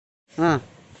Ah.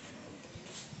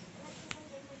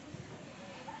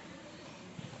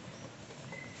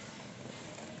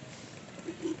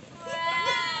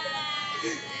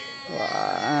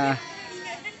 Wah.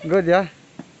 Good, yeah.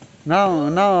 Now,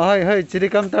 hey,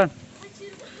 Chidi, come turn.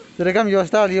 Chidi, come, your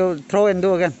style, you throw and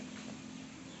do again.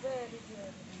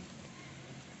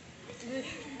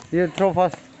 You throw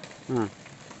first. Ah.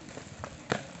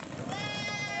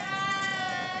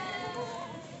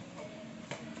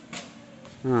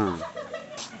 Ah.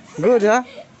 Good, yeah.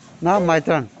 Now my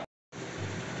turn.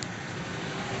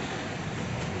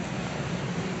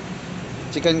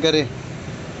 Chicken curry.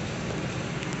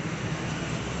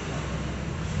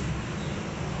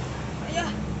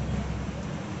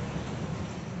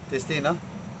 Tasty, no?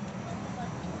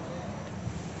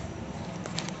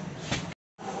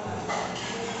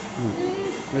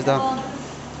 Mister,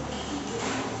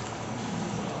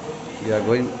 we are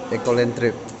going Accoland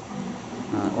trip.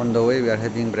 On the way, we are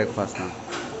having breakfast now.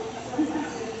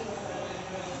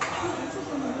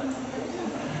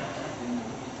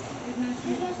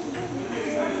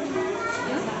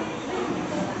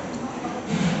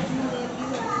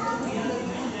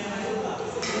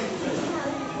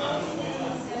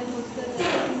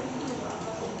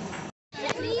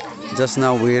 Just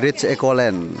now we reach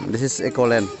Accoland. This is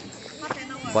Accoland.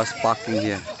 Bus parking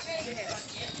here.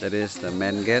 That is the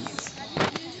main gate.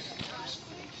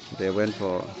 They went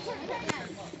for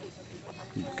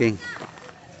booking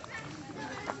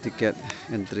ticket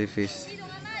entry fees.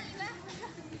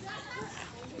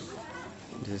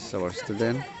 This is our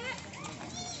student.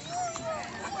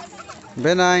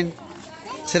 Benign.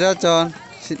 Sirachon.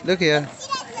 Look here.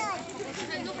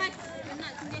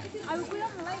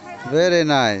 Very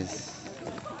nice.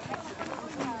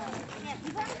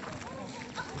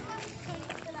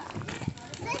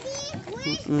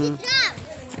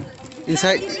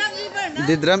 Inside.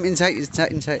 The drum inside.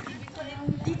 Inside.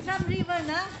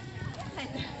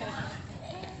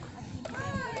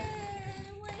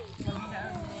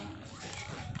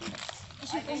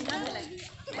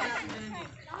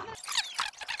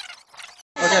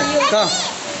 Okay, come.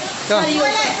 Come.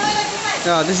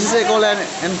 Yeah, this is Accoland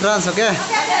entrance, okay?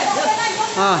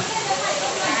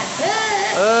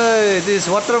 Hey, this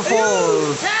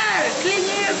waterfall.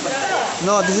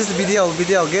 No, this is the video,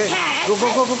 okay? Go.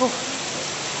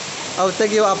 I'll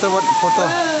take you afterward photo.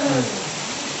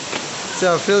 It's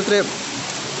a field trip.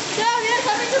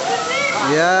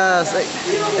 Yes,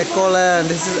 Accoland.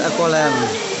 This is Accoland.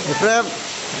 Efrem,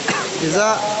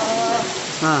 Iza.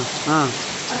 Come.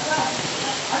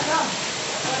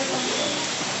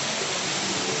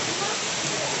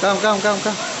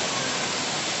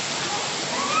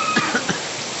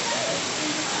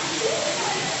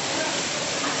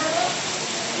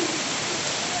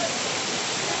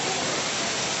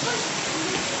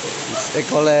 It's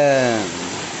Accoland.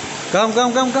 Come.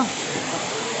 Go.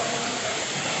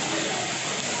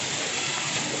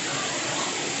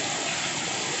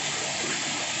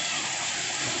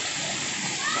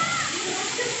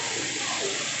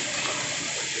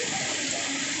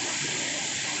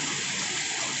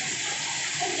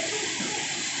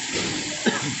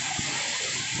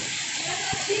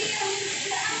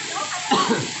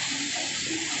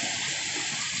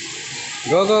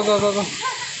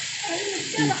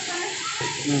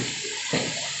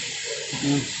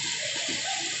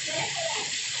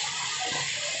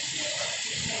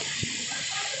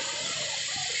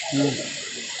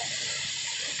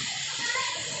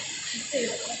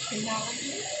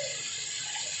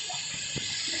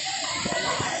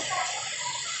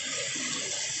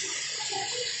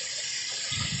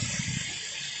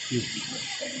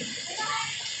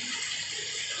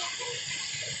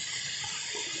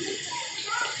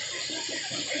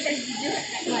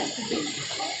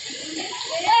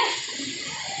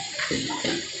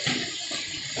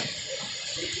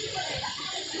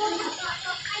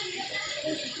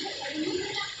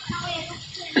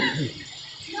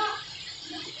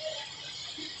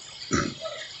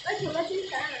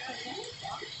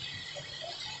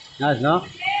 Nice, no?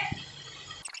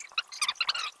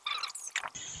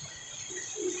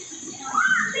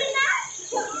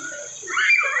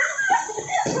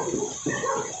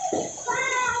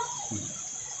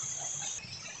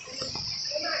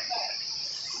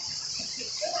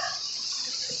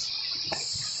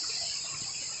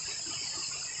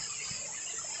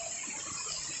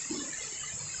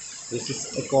 This is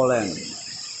Accoland.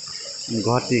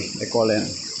 Guwahati, Accoland.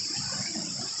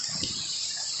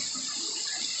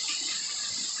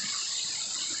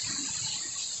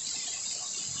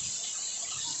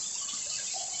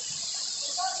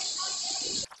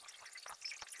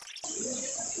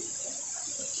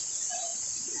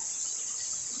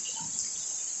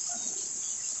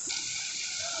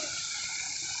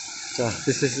 So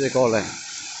this is Accoland.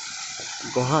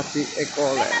 Guwahati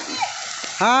Accoland.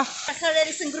 Huh?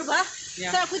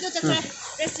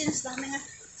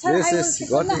 This is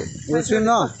Guwahati. Will swim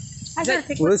now?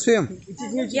 Will swim?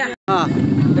 Yeah.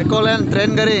 Accoland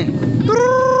train gari.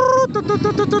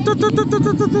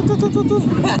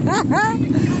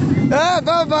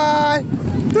 Bye bye.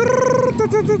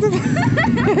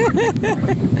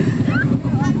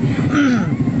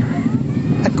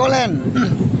 Accoland.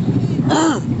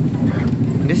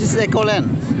 This is Accoland.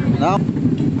 Now,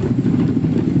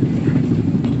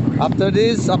 after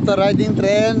this, after riding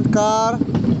train, car,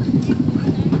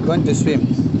 going to swim.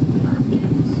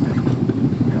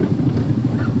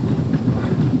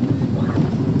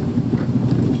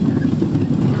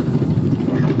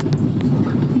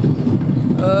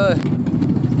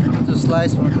 To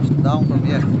slide down from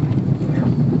here.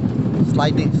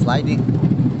 Sliding.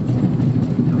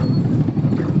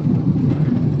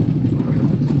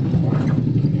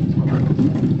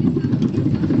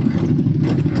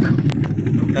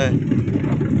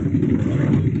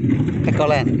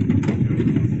 Accoland.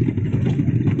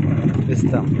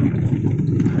 Wisdom.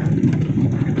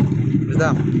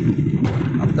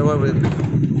 Afterward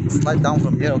we'll slide down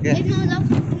from here, okay?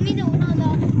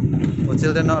 For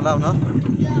children not allowed, no?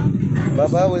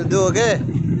 Baba will do, okay?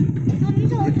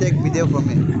 You take video from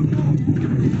me.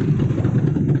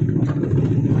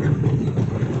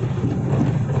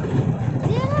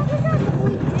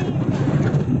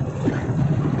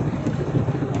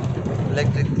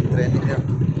 Electric train here.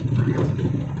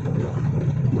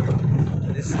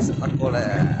 This is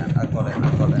Accoland.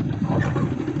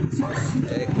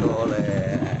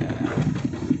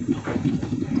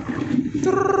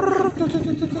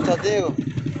 Tadeu.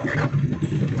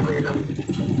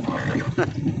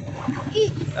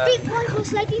 Big one for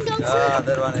sliding down.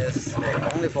 That one is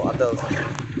only for adults,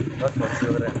 not for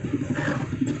children.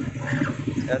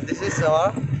 And this is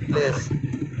our place.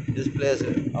 This place,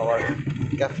 our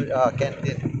cafe,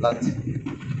 canteen, lunch.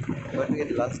 We're going to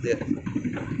eat lunch there.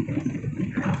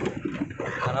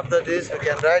 And after this, we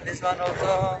can ride this one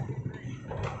also.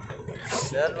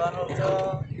 That one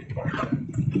also.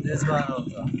 This one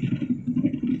also.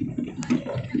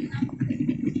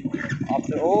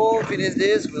 After all finish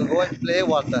this, we'll go and play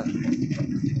water.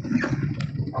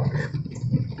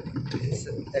 This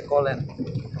is Accoland.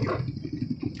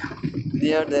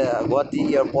 Near the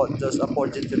Guwahati airport, just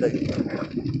opposite to the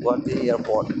Guwahati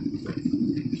airport.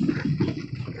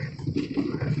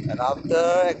 And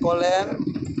after Accoland,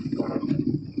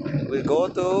 we go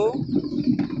to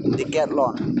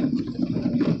Accoland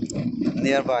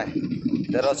nearby.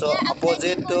 They're also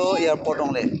opposite to airport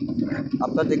only.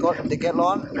 After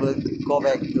Accoland, we'll go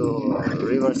back to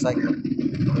Riverside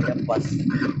campus.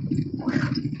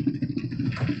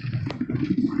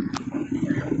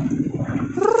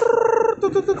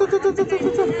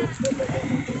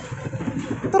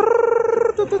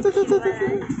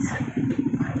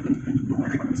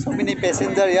 So many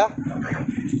passenger, yeah.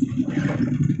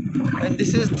 And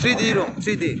this is 3D room,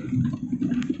 3D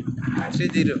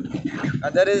room.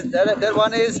 And that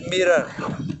one is mirror.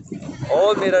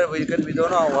 All mirror. We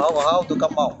don't know how to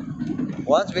come out.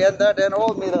 Once we enter, then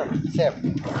all mirror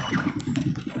same.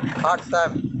 Hard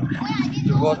time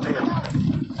to go through.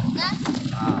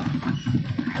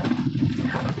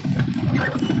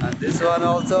 And this one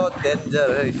also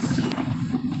dangerous.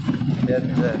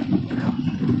 Danger.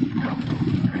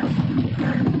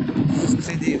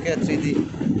 3D, okay, 3D.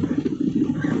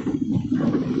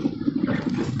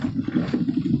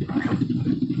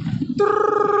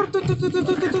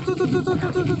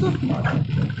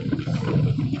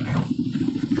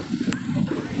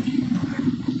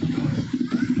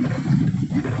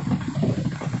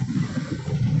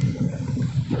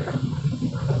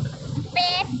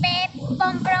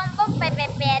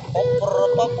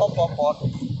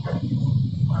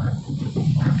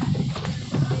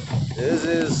 This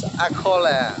is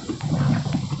Accoland,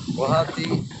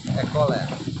 Guwahati Accoland.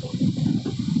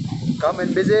 Come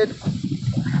and visit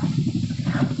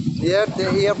near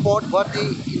the airport, Guwahati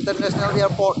International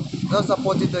Airport, just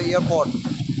opposite the airport.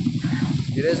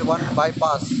 There is one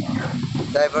bypass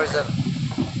diversion.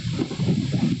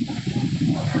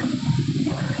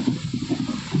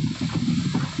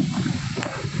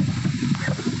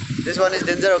 This one is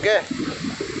danger, okay?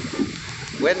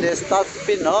 When they start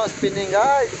spinning,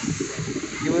 guys,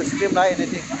 you will scream like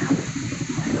anything.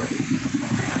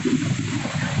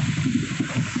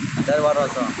 And that one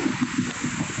also.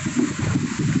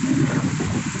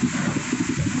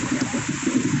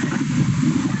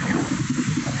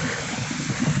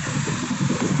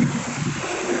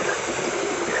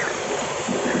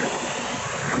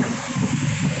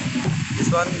 This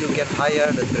one you can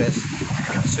hire the dress,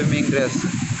 swimming dress,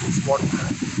 sport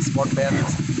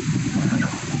pants,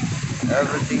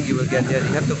 everything you will get here.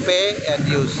 You have to pay and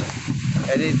use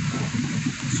any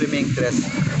swimming dress.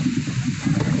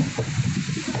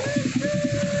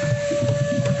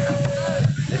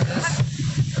 This is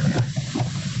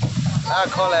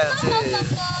Accoland,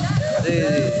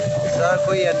 the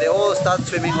circuit, and they all start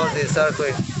swimming on the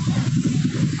circuit.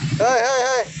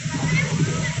 Hey!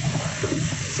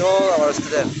 So our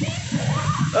student.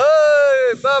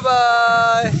 Hey, bye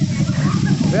bye.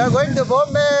 We are going to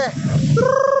Bombay.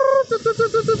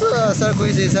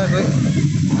 Circuit.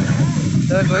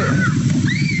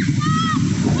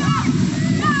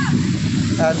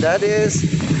 And that is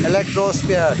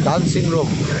electrosphere, dancing room,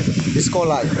 disco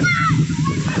light.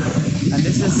 And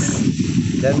this is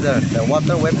danger. The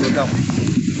water wave will come.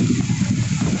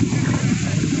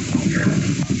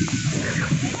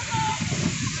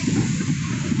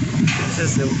 This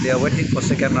is they are waiting for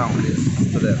second round.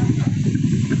 To them.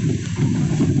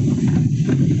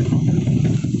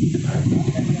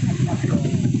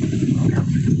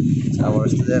 Our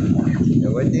student, they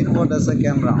are waiting for the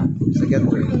second round,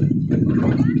 second wave.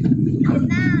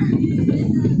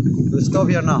 We'll stop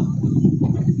here now.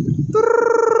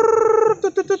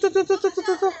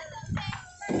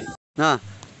 Nah,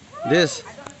 this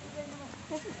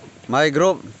my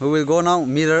group. We will go now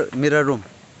mirror room.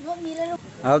 No mirror.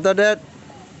 After that,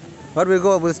 what we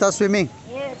go? We'll start swimming.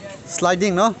 Yes.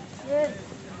 Sliding, no? Yes.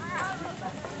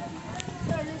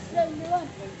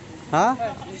 Huh?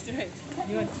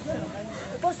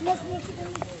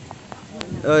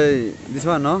 This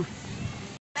one, no?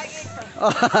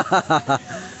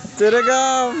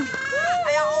 Cirekam.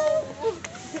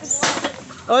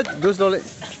 Oh, go slowly.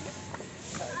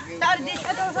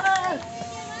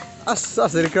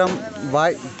 Cirekam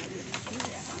bike.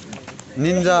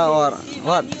 Ninja or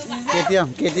what?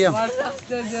 KTM.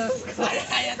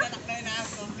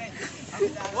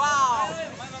 Wow.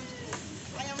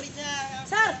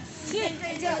 Sir,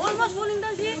 almost falling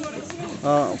down here.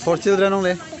 For children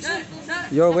only.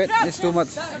 Your weight is too much.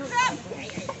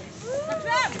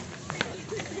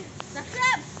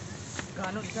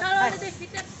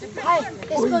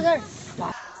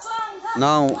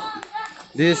 Now,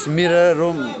 this mirror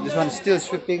room, this one is still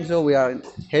sweeping, so we are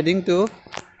heading to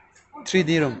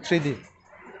 3D room. 3D.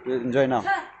 We'll enjoy now.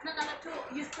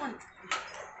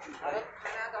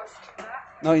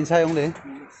 No, inside only.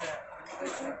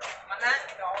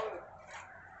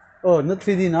 Oh, not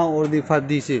 3D now, already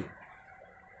 5D. See,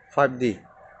 5D.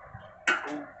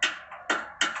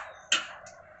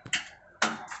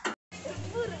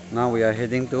 Now we are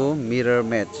heading to mirror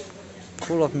match,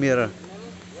 full of mirror.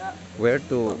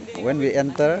 When we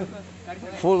enter,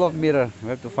 full of mirror. We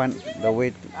have to find the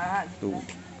way to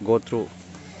go through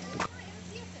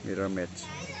mirror match.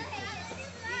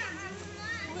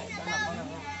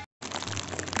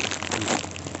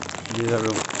 Mirror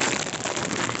room.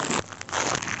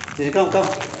 Here, come. Come.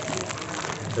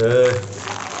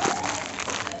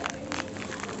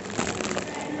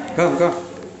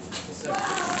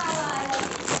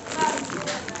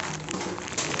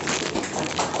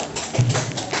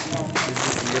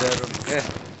 Mirror room.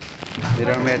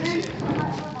 Mirror match.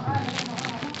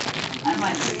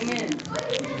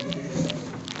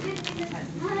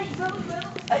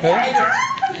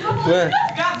 Where?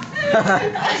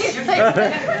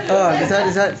 Oh, this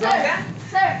side.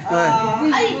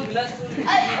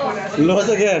 Lost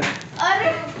again.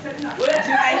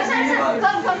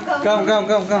 Come.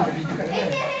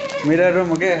 Mirror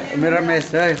room, okay? Mirror match.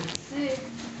 Hey.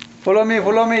 Follow me.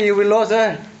 You will lose,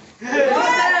 eh?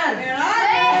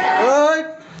 Oi.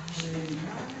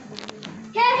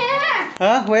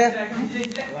 Huh? Where?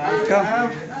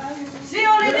 Come. See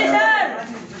only this one.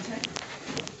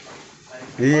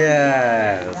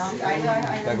 Yes.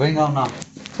 We're going on now.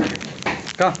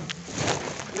 Come.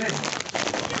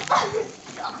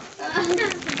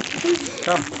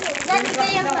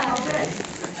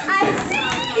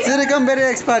 Come very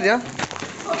expert, yeah?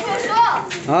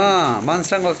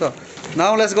 Manstrang also.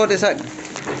 Now let's go this side.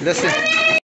 Let's see.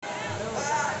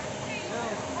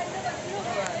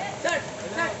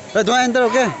 Don't enter,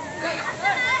 okay?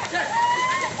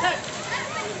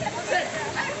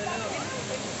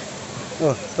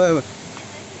 Oh, wait.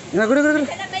 Go.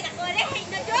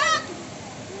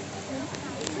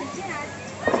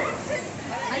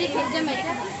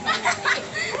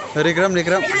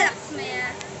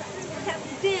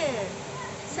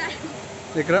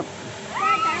 Rikram.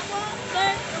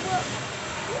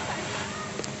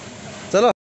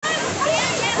 Chalo.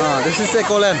 This is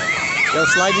Accoland. You're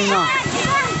sliding now.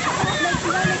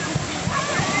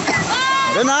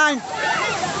 Good night.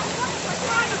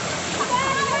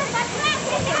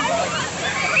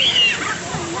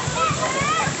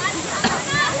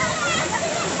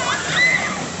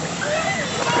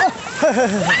 Hey,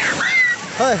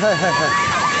 hey, hey, hey.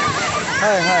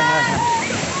 Hey, hey, hey, hey.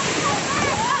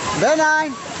 Very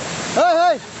nice. Hey,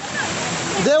 hey.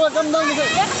 They will come down.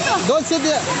 Don't sit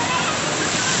there.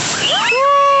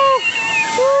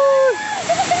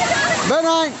 Very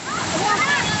nice.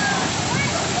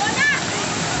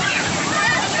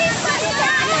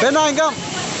 Very nice, come.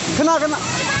 Kena.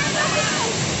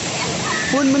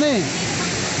 Pun meni.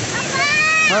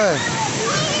 Hey.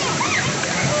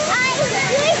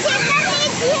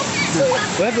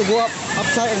 We have to go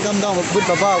upside and come down with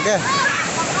Papa, okay?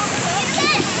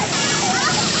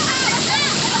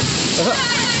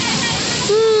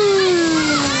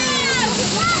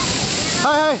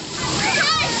 Hey.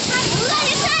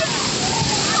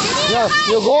 Yeah,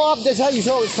 you go up the side, you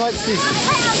show it's quite steep.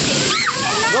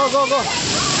 Go.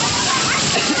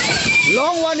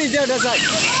 Long one is there, that side.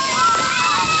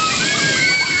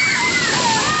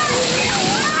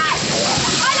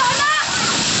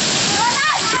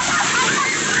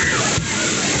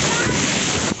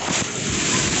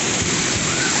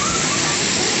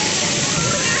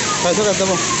 Pasok ka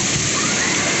mo.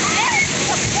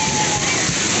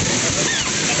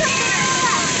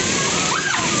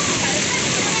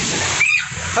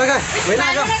 Okay, wait na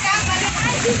ako.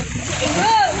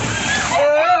 No.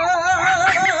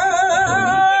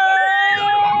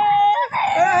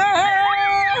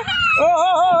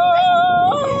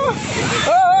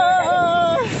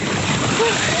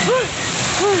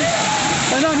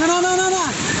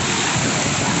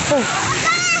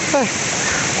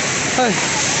 Hey.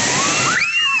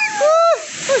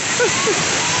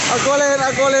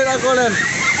 Accoland.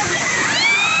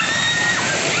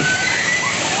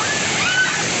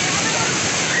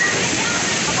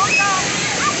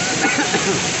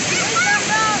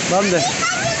 Bấm đi.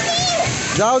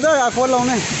 Giao there, I follow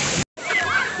me.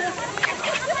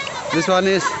 This one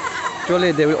is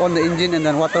actually they will on the engine and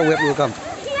then water wave will come.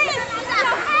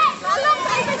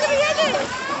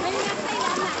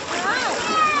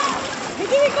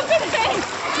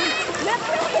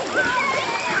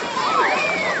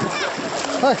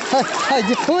 Hey,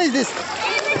 who is this?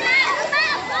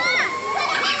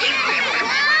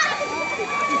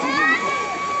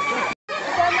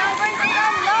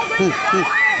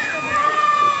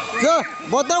 So,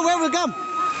 water wave will come.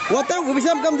 Water will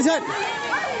come this side.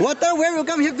 Water wave will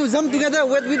come. You have to jump together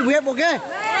with wave, okay?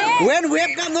 When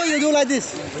wave come, no, you do like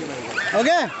this.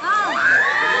 Okay?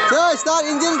 So, start,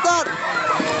 engine start.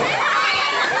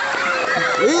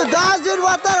 You dance with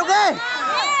water, okay?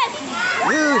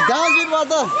 You dance with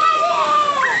water.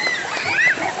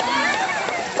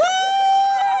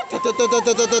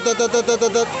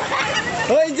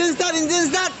 Oh, engine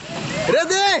start.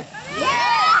 Ready?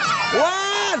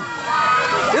 One.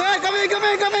 Yeah, coming.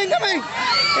 Hey,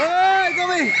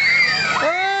 coming.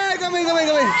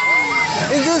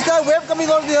 Engine start, wave coming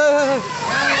over there.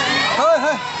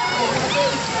 Hey.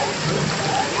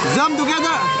 Jump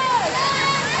together.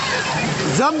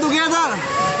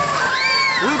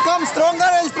 We'll come stronger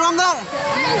and stronger.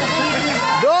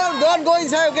 Don't go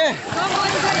inside, okay?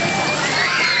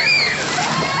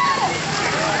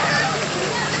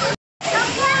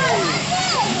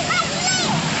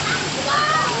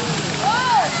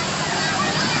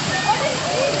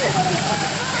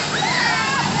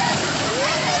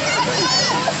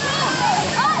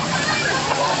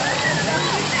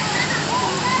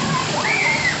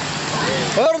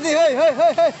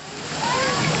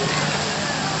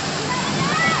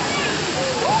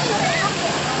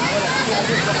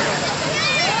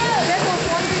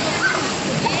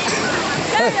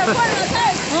 Hey.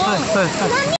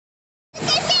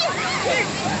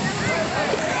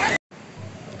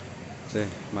 See,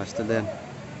 Master Dan,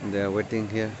 they are waiting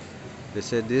here. They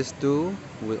said these two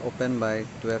will open by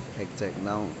 12 exact.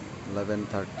 Now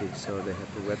 11:30, so they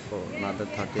have to wait for another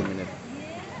 30 minutes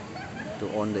to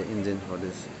on the engine for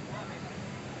this.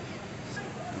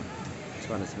 This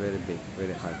one is very big,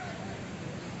 very hard.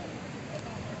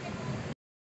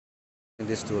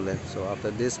 These two left. So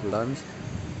after this lunch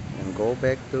and go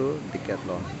back to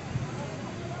Decathlon.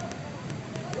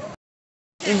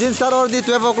 Engine start already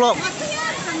 12 o'clock.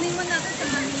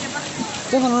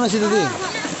 Jangan mana situ di.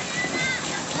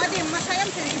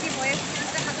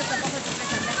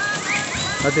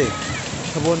 Hati.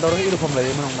 Sabun taruh itu kom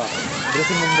lagi mana enggak?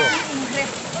 Dressing room do.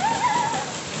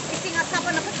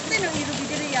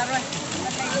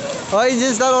 Oh,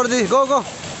 engine start already. Go. Go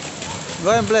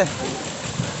and play.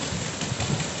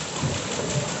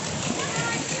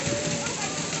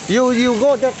 You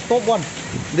go the top one.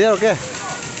 There, okay.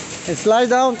 And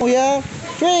slide down here.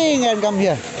 Swing and come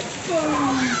here.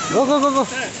 Go.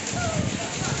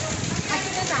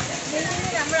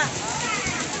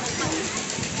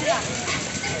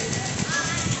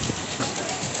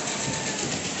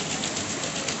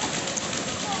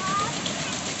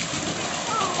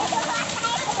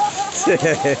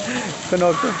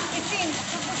 Kenapa?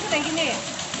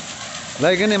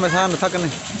 Lagi ni masalah tak ni.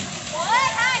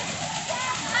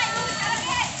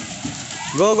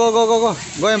 Go go go go go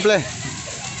go and play.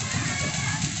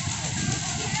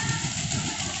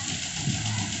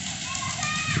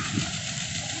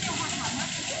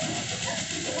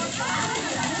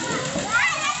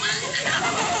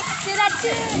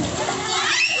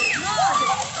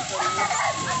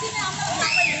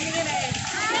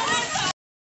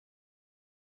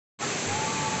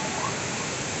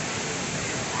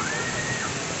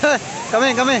 Hey, come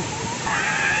in, come in.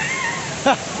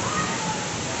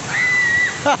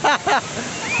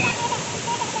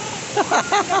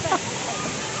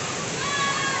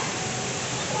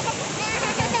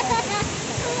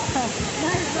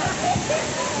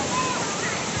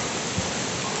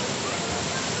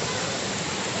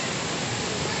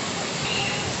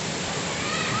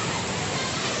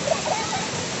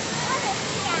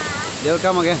 They will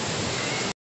come again.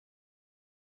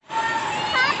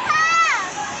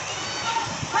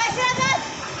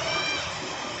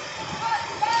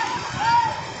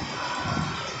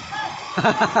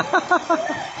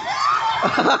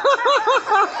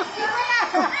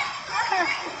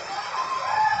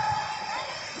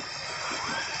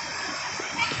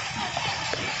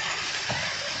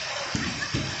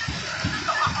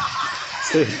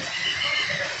 See.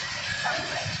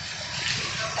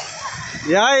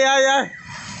 Yeah, yeah, yeah.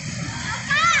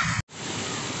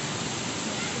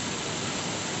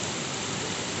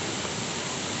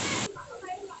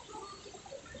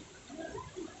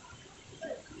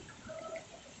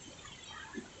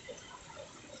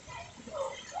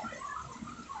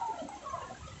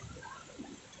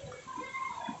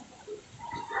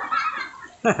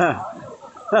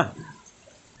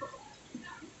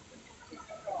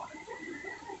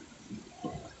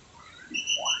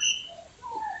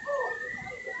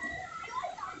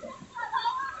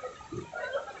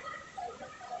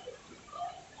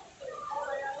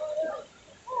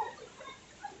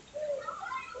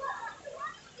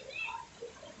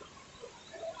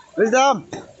 Wisdom,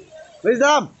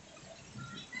 wisdom.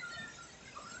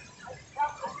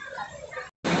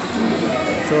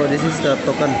 So this is the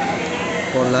token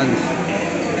for lunch.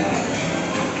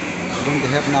 We're going to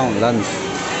have now lunch.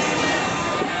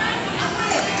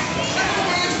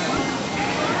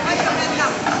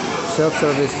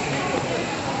 Self-service.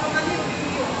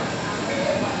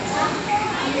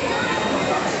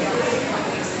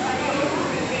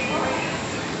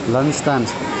 Lunch stand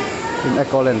in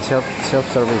Accoland,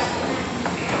 self-service.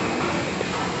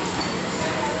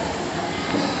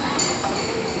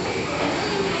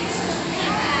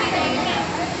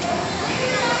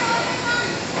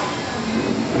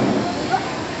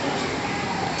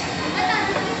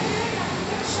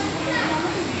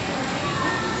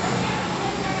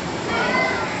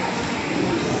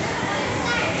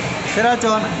 Sira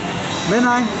John, bên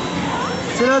này.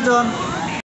 Sira John.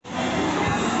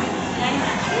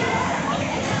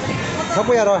 Sắp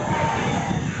bây giờ rồi.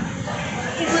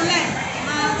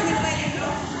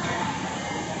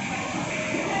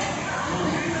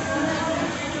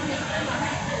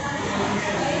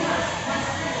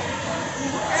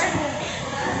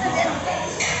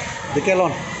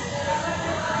 Accoland.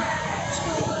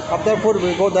 After food,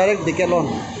 we go direct Accoland.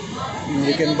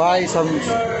 You can buy some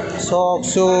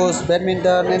socks, shoes,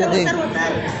 badminton, anything.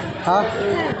 Huh?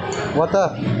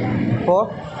 Water? For?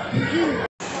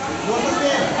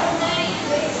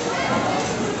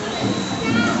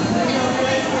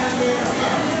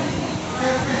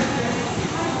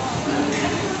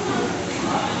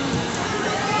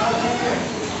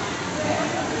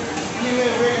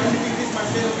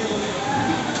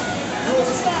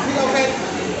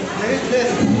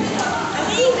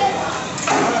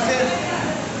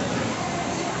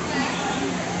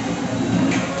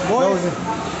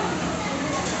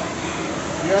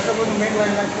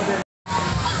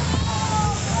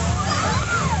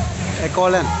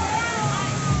 Accoland.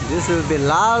 This will be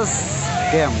last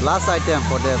game, last item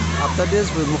for them. After this,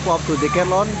 we move up to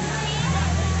Accoland,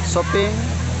 shopping,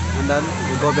 and then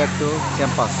we go back to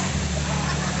campus.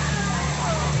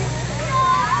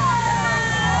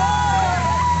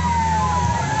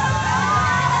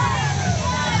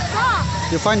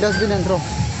 You find dustbin and throw.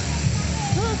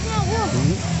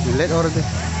 We late already.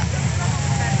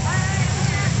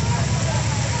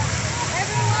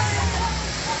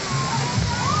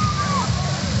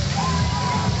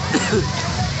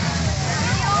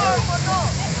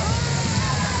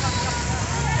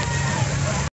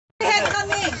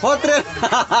 Hot rail.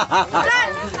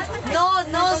 No,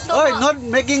 no, stop. Oh, not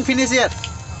making finish yet.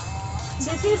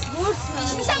 This is good.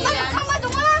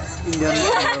 Indian.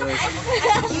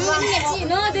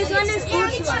 No, this one is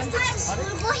good one.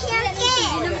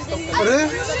 Are?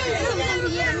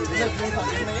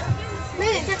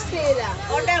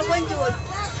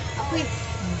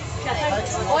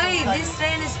 Oi, this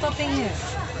train is stopping here.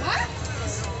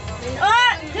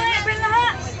 Oh, bring the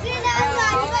hat.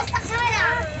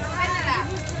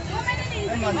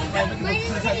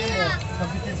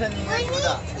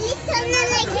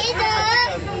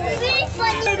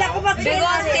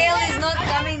 Because tail is not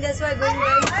coming, that's why going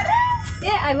right.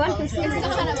 Yeah, I want to see.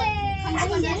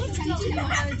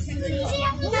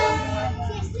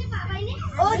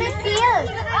 Oh, the tail.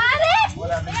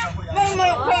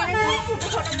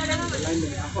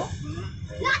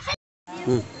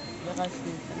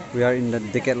 We are in the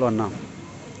Decathlon now.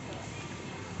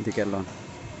 Decathlon.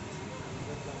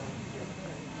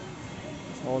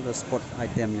 All the sport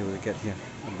item you will get here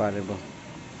available.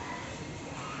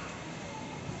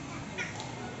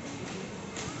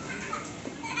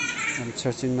 I'm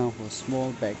searching now for a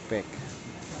small backpack.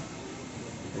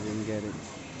 I didn't get it.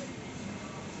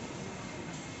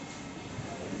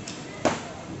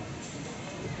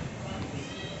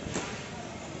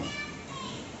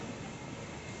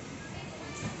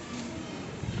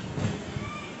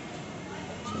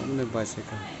 It's only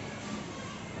bicycle.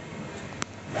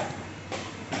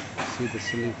 See the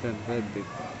ceiling fan very big.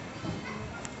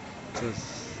 Just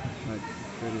like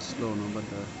very slow now, but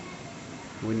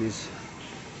the wind is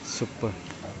super.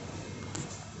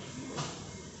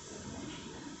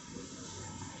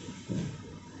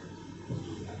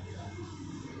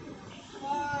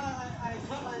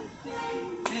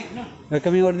 You're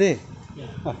coming already?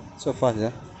 Oh, so fast,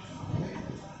 yeah?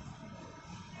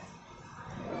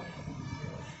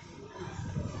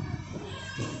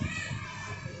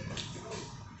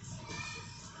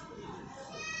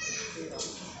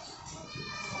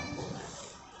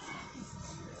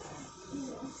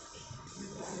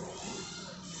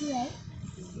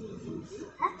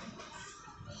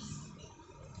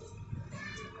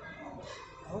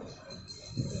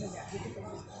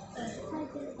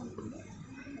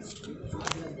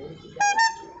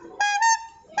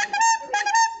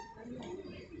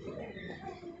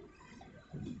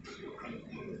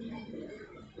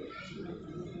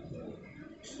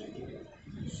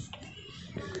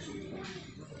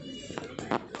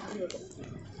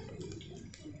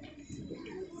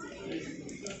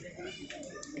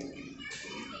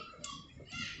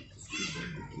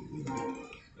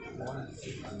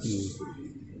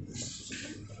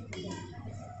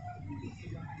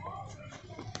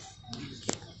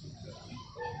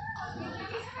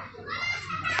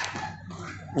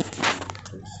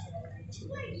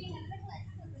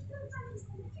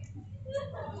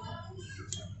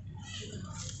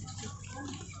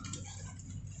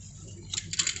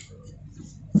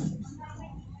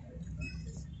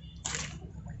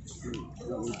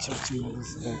 Charging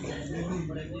this back.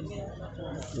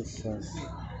 This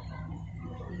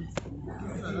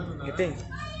Getting.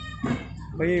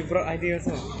 But you brought ID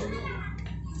also.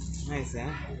 Nice,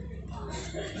 yeah.